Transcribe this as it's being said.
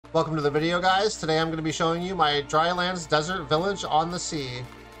Welcome to the video, guys. Today I'm going to be showing you my Drylands Desert Village on the sea.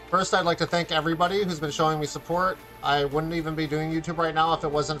 First, I'd like to thank everybody who's been showing me support. I wouldn't even be doing YouTube right now if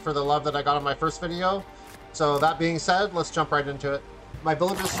it wasn't for the love that I got on my first video. So that being said, let's jump right into it. My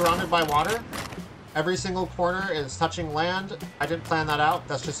village is surrounded by water. Every single corner is touching land. I didn't plan that out.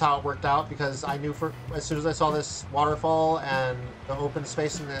 That's just how it worked out because I knew as soon as I saw this waterfall and the open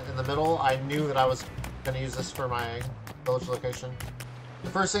space in the middle, I knew that I was going to use this for my village location. The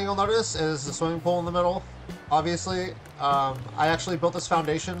first thing you'll notice is the swimming pool in the middle. Obviously, I actually built this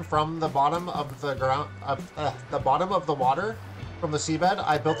foundation from the bottom of the ground, the bottom of the water, from the seabed.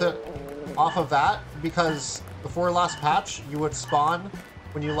 I built it off of that because before last patch, you would spawn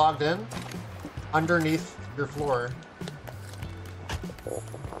when you logged in underneath your floor.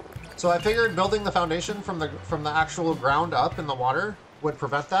 So I figured building the foundation from the actual ground up in the water would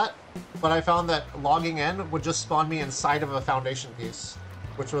prevent that, but I found that logging in would just spawn me inside of a foundation piece,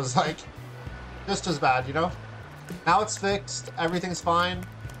 which was like just as bad, you know? Now it's fixed, everything's fine,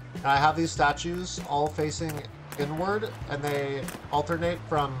 and I have these statues all facing inward, and they alternate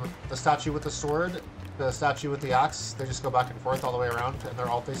from the statue with the sword to the statue with the axe. They just go back and forth all the way around, and they're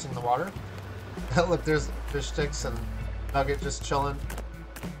all facing the water. Look, there's fish sticks and Nugget just chilling.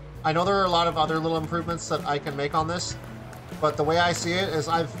 I know there are a lot of other little improvements that I can make on this, but the way I see it is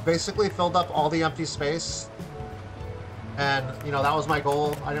I've basically filled up all the empty space. And, you know, that was my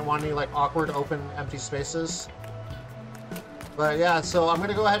goal. I didn't want any, like, awkward, open, empty spaces. But, yeah, so I'm going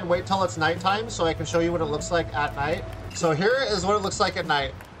to go ahead and wait till it's nighttime so I can show you what it looks like at night. So here is what it looks like at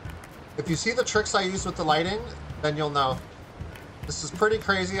night. If you see the tricks I use with the lighting, then you'll know. This is pretty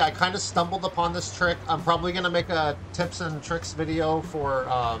crazy. I kind of stumbled upon this trick. I'm probably going to make a tips and tricks video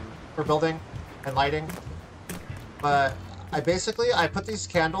for building and lighting. But I put these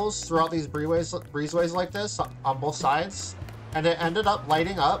candles throughout these breezeways like this on both sides, and it ended up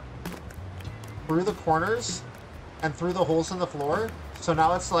lighting up through the corners and through the holes in the floor. So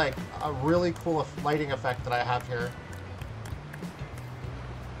now it's like a really cool lighting effect that I have here.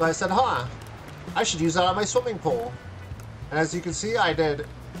 So I said, I should use that on my swimming pool. And as you can see, I did.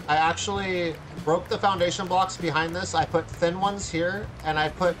 I actually broke the foundation blocks behind this. I put thin ones here, and I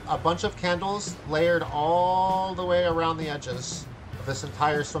put a bunch of candles layered all the way around the edges of this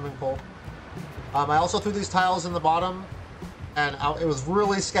entire swimming pool. I also threw these tiles in the bottom, and it was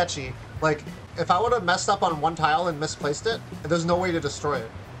really sketchy. Like, if I would have messed up on one tile and misplaced it, there's no way to destroy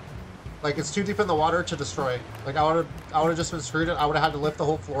it. Like, it's too deep in the water to destroy. Like, I would have just been screwed. I would have had to lift the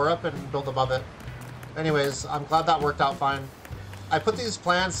whole floor up and build above it. Anyways, I'm glad that worked out fine. I put these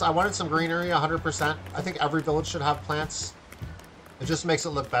plants, I wanted some greenery 100%. I think every village should have plants. It just makes it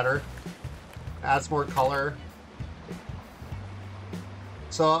look better. It adds more color.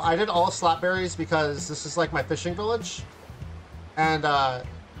 So I did all slapberries because this is like my fishing village. And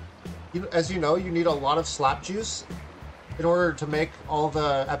as you know, you need a lot of slap juice in order to make all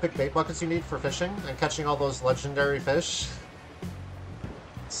the epic bait buckets you need for fishing and catching all those legendary fish.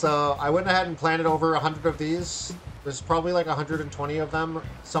 So I went ahead and planted over 100 of these. There's probably like 120 of them,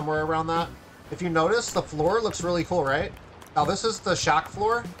 somewhere around that. If you notice, the floor looks really cool, right? Now this is the shack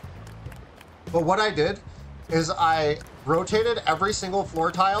floor. But what I did is I rotated every single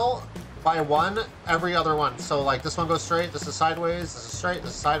floor tile by one, every other one. So like this one goes straight, this is sideways, this is straight,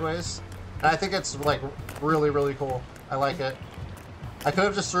 this is sideways. And I think it's like really, really cool. I like it. I could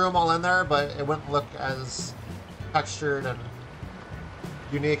have just threw them all in there, but it wouldn't look as textured and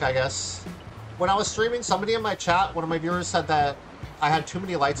unique, I guess. When I was streaming, somebody in my chat, one of my viewers, said that I had too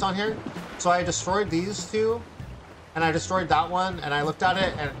many lights on here. So I destroyed these two, and I destroyed that one, and I looked at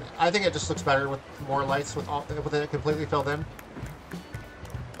it, and I think it just looks better with more lights, with it completely filled in.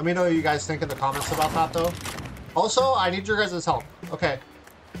 Let me know what you guys think in the comments about that, though. Also, I need your guys' help. Okay.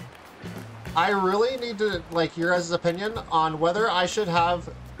 I really need to, like, your guys' opinion on whether I should have...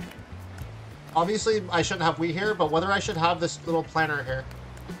 Obviously, I shouldn't have wheat here, but whether I should have this little planter here.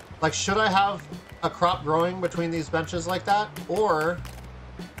 Like, should I have a crop growing between these benches like that? Or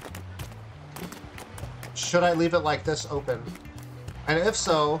should I leave it like this open? And if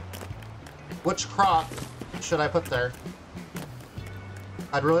so, which crop should I put there?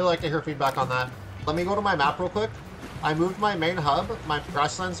 I'd really like to hear feedback on that. Let me go to my map real quick. I moved my main hub, my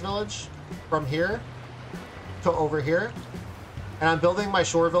grasslands village, from here to over here. And I'm building my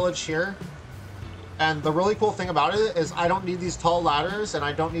shore village here. And the really cool thing about it is I don't need these tall ladders and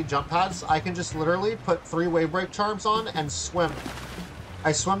I don't need jump pads. I can just literally put 3 wave break charms on and swim.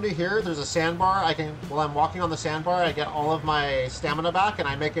 I swim to here, there's a sandbar. While I'm walking on the sandbar, I get all of my stamina back and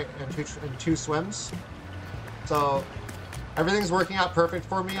I make it in 2 swims. So everything's working out perfect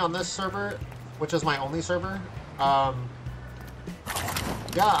for me on this server, which is my only server.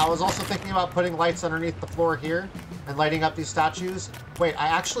 Yeah, I was also thinking about putting lights underneath the floor here and lighting up these statues. Wait, I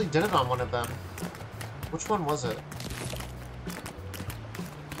actually did it on one of them. Which one was it?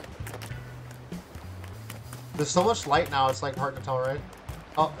 There's so much light now, it's like hard to tell, right?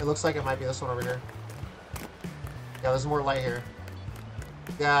 Oh, it looks like it might be this one over here. Yeah, there's more light here.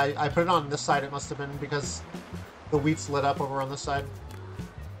 Yeah, I put it on this side, it must have been, because the wheat's lit up over on this side.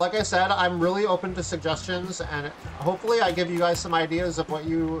 Like I said, I'm really open to suggestions, and hopefully I give you guys some ideas of what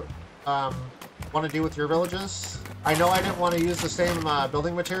you want to do with your villages. I know I didn't want to use the same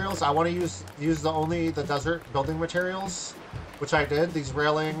building materials. I want to use only the desert building materials, which I did. These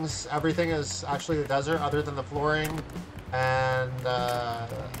railings, everything is actually the desert other than the flooring. And I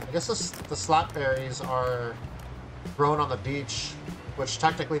guess the slap berries are grown on the beach, which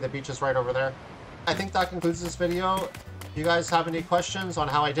technically the beach is right over there. I think that concludes this video. If you guys have any questions on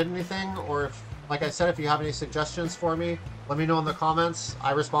how I did anything, or if, like I said, if you have any suggestions for me, let me know in the comments.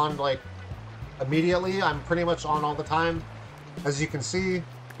 I respond like immediately. I'm pretty much on all the time. As you can see,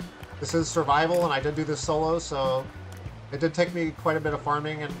 this is survival, and I did do this solo, so it did take me quite a bit of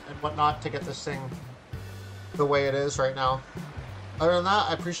farming and whatnot to get this thing the way it is right now. Other than that,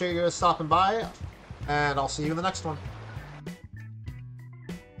 I appreciate you guys stopping by, and I'll see you in the next one.